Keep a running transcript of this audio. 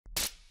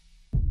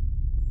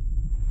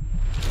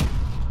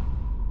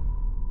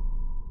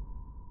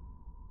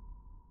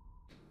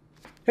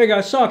Hey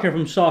guys, Sak here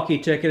from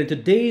SAKITECH, and in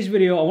today's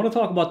video I want to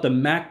talk about the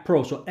Mac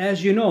Pro. So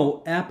as you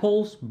know,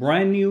 Apple's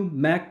brand new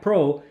Mac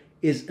Pro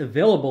is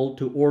available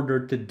to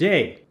order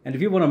today. And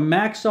if you want to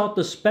max out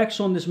the specs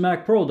on this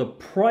Mac Pro, the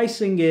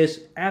pricing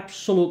is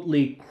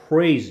absolutely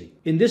crazy.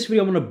 In this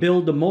video, I'm going to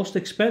build the most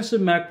expensive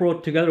Mac Pro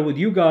together with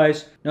you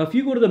guys. Now, if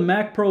you go to the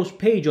Mac Pro's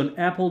page on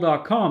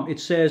apple.com, it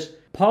says,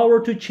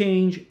 power to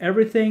change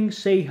everything,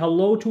 say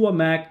hello to a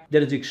Mac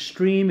that is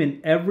extreme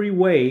in every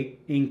way,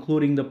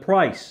 including the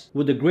price.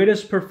 With the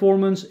greatest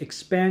performance,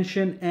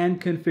 expansion, and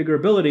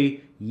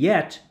configurability,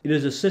 yet it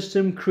is a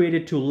system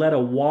created to let a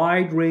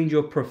wide range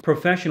of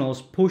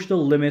professionals push the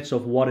limits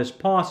of what is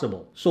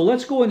possible. So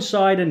let's go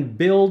inside and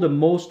build the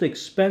most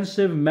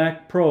expensive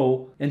Mac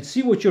Pro and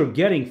see what you're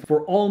getting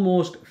for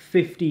almost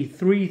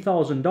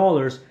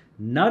 $53,000,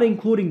 not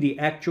including the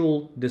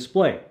actual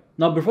display.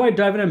 Now, before I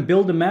dive in and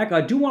build the Mac,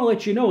 I do want to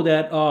let you know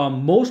that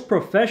most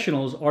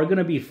professionals are going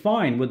to be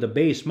fine with the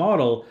base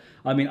model.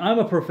 I mean, I'm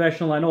a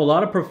professional. I know a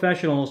lot of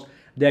professionals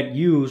that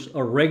use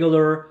a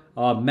regular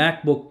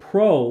MacBook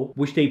Pro,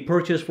 which they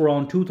purchase for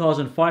around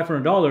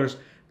 $2,500,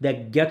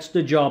 that gets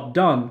the job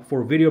done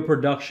for video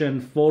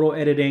production, photo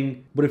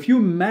editing. But if you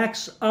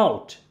max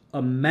out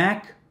a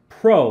Mac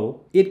Pro,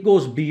 it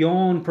goes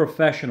beyond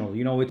professional.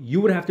 You know, you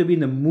would have to be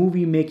in the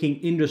movie making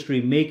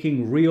industry,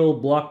 making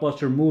real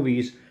blockbuster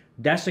movies.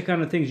 That's the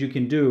kind of things you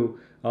can do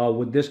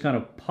with this kind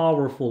of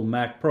powerful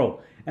Mac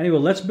Pro. Anyway,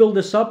 let's build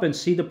this up and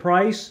see the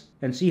price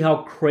and see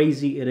how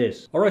crazy it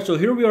is. All right, so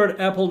here we are at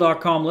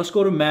apple.com. Let's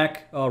go to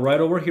Mac right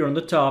over here on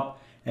the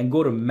top and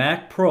go to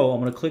Mac Pro.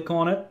 I'm going to click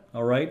on it.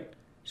 All right,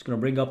 it's going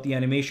to bring up the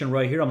animation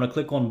right here. I'm going to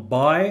click on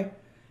buy.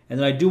 And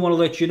then I do want to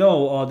let you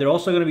know they're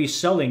also going to be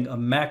selling a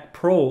Mac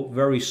Pro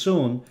very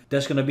soon.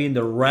 That's going to be in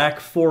the rack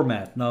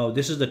format. Now,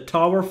 this is the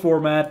tower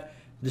format.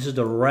 This is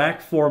the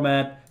rack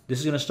format. This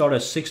is going to start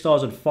at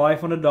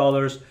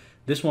 $6,500.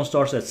 This one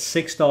starts at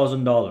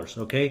 $6,000,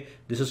 okay?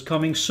 This is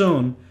coming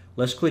soon.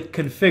 Let's click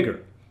configure.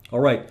 All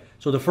right,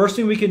 so the first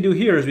thing we can do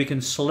here is we can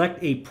select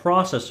a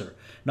processor.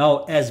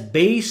 Now, as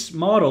base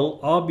model,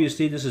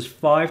 obviously this is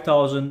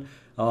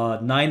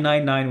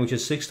 $5,999, which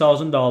is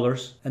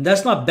 $6,000. And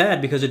that's not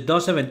bad because it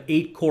does have an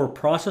 8-core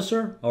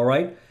processor, all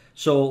right?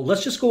 So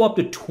let's just go up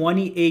to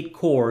 28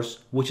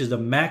 cores, which is the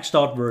maxed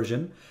out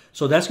version.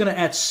 So that's going to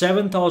add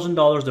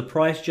 $7,000. The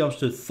price jumps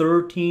to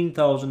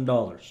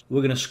 $13,000.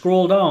 We're going to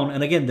scroll down,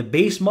 and again, the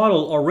base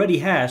model already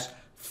has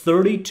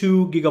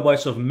 32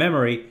 gigabytes of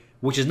memory,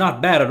 which is not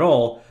bad at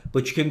all,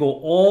 but you can go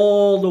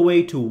all the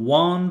way to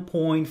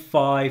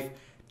 1.5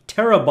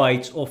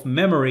 terabytes of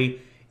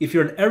memory. If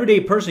you're an everyday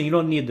person, you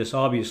don't need this,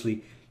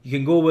 obviously. You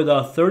can go with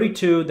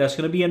 32. That's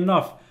going to be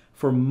enough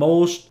for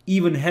most,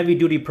 even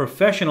heavy-duty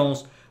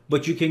professionals.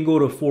 But you can go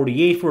to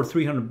 48 for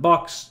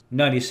 $300,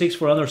 96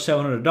 for another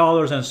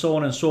 $700, and so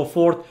on and so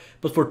forth.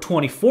 But for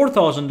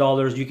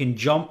 $24,000, you can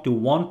jump to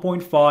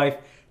 1.5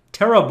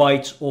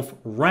 terabytes of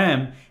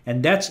RAM,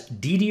 and that's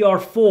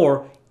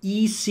DDR4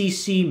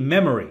 ECC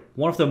memory,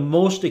 one of the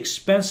most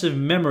expensive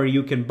memory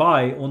you can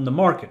buy on the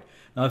market.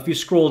 Now, if you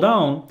scroll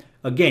down,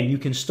 again, you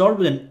can start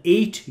with an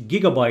 8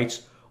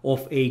 gigabytes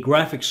of a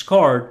graphics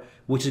card,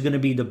 which is going to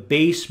be the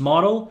base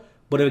model.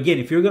 But again,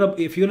 if you're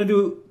gonna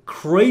do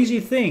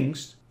crazy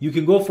things, you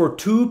can go for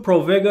 2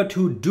 ProVega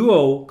 2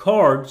 Duo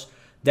cards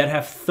that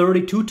have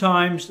 32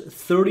 times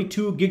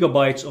 32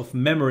 gigabytes of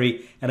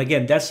memory. And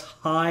again, that's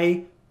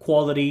high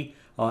quality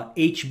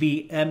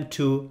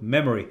HBM2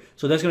 memory.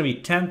 So that's going to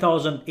be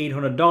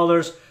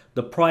 $10,800.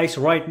 The price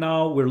right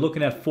now, we're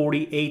looking at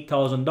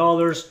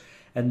 $48,000.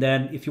 And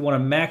then if you want to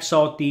max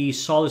out the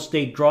solid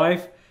state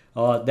drive,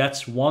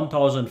 that's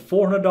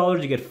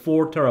 $1,400. You get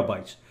 4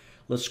 terabytes.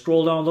 Let's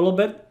scroll down a little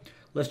bit.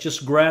 Let's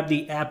just grab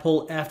the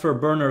Apple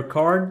Afterburner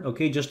card,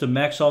 okay, just to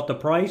max out the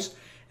price.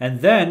 And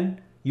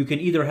then you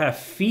can either have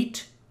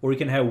feet or you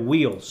can have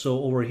wheels.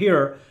 So over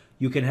here,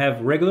 you can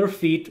have regular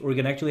feet or you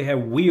can actually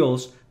have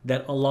wheels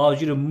that allows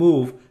you to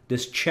move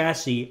this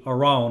chassis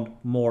around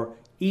more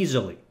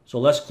easily. So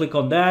let's click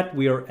on that.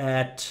 We are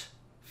at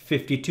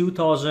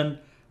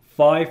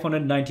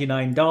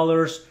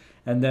 $52,599.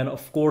 And then,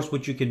 of course,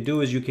 what you can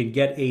do is you can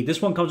get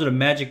this one comes with a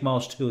Magic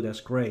Mouse too.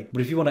 That's great.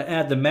 But if you want to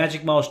add the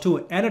Magic Mouse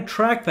too and a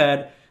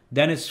trackpad,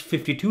 then it's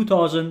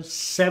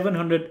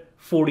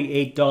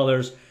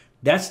 $52,748.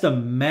 That's the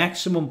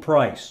maximum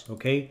price,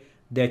 okay,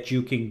 that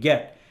you can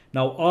get.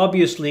 Now,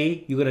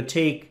 obviously, you're going to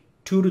take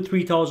 $2,000 to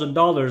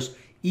 $3,000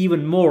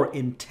 even more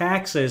in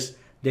taxes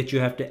that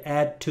you have to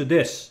add to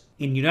this.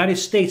 In the United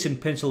States, in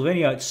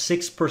Pennsylvania, it's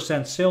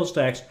 6% sales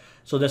tax.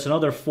 So that's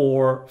another $4,000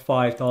 or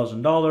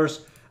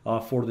 $5,000.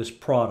 For this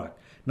product.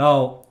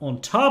 Now,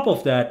 on top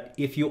of that,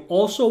 if you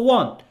also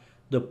want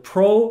the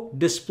Pro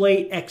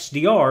Display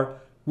XDR,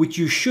 which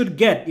you should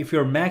get if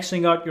you're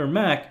maxing out your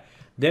Mac,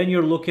 then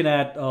you're looking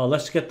at,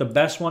 let's get the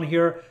best one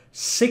here,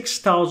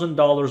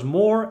 $6,000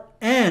 more.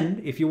 And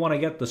if you want to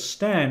get the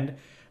stand,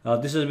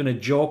 this has been a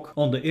joke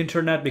on the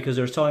internet because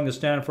they're selling the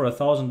stand for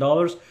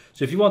 $1,000.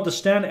 So if you want the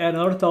stand, add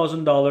another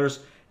 $1,000,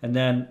 and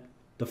then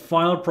the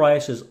final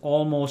price is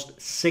almost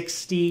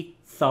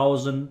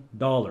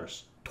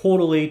 $60,000.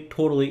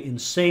 totally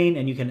insane,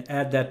 and you can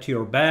add that to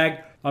your bag.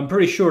 I'm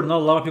pretty sure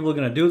not a lot of people are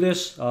going to do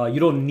this. You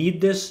don't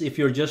need this if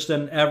you're just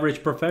an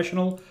average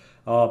professional.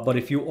 But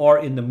if you are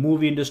in the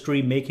movie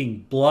industry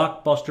making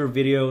blockbuster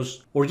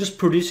videos or just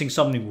producing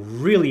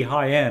something really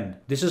high-end,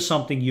 this is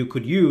something you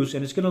could use,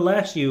 and it's going to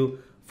last you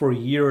for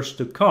years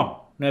to come.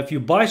 Now, if you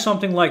buy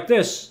something like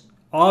this,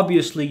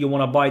 obviously you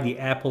want to buy the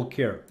Apple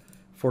Care.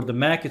 For the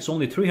Mac, it's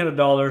only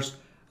 $300.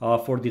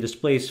 For the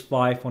display, it's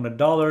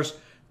 $500.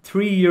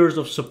 3 years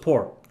of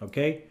support,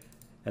 okay?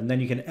 And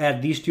then you can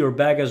add these to your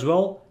bag as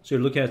well. So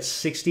you're looking at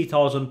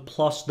 $60,000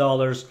 plus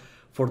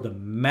for the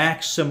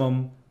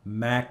maximum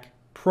Mac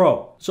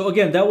Pro. So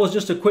again, that was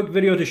just a quick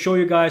video to show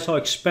you guys how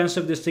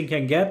expensive this thing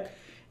can get.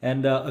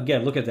 And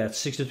again, look at that,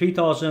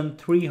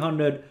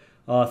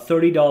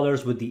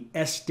 $63,330 with the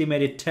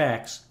estimated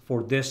tax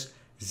for this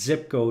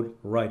zip code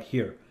right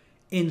here.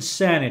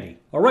 Insanity.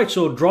 All right,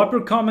 so drop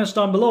your comments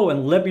down below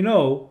and let me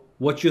know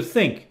what you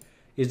think.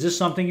 Is this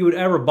something you would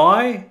ever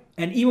buy?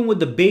 And even with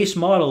the base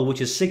model, which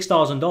is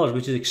 $6,000,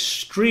 which is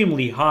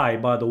extremely high,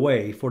 by the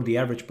way, for the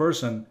average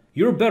person,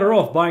 you're better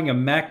off buying a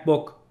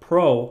MacBook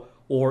Pro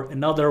or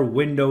another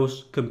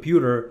Windows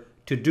computer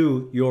to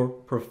do your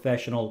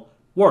professional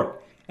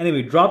work.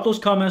 Anyway, drop those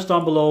comments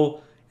down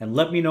below and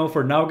let me know.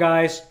 For now,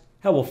 guys,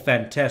 have a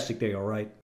fantastic day, all right?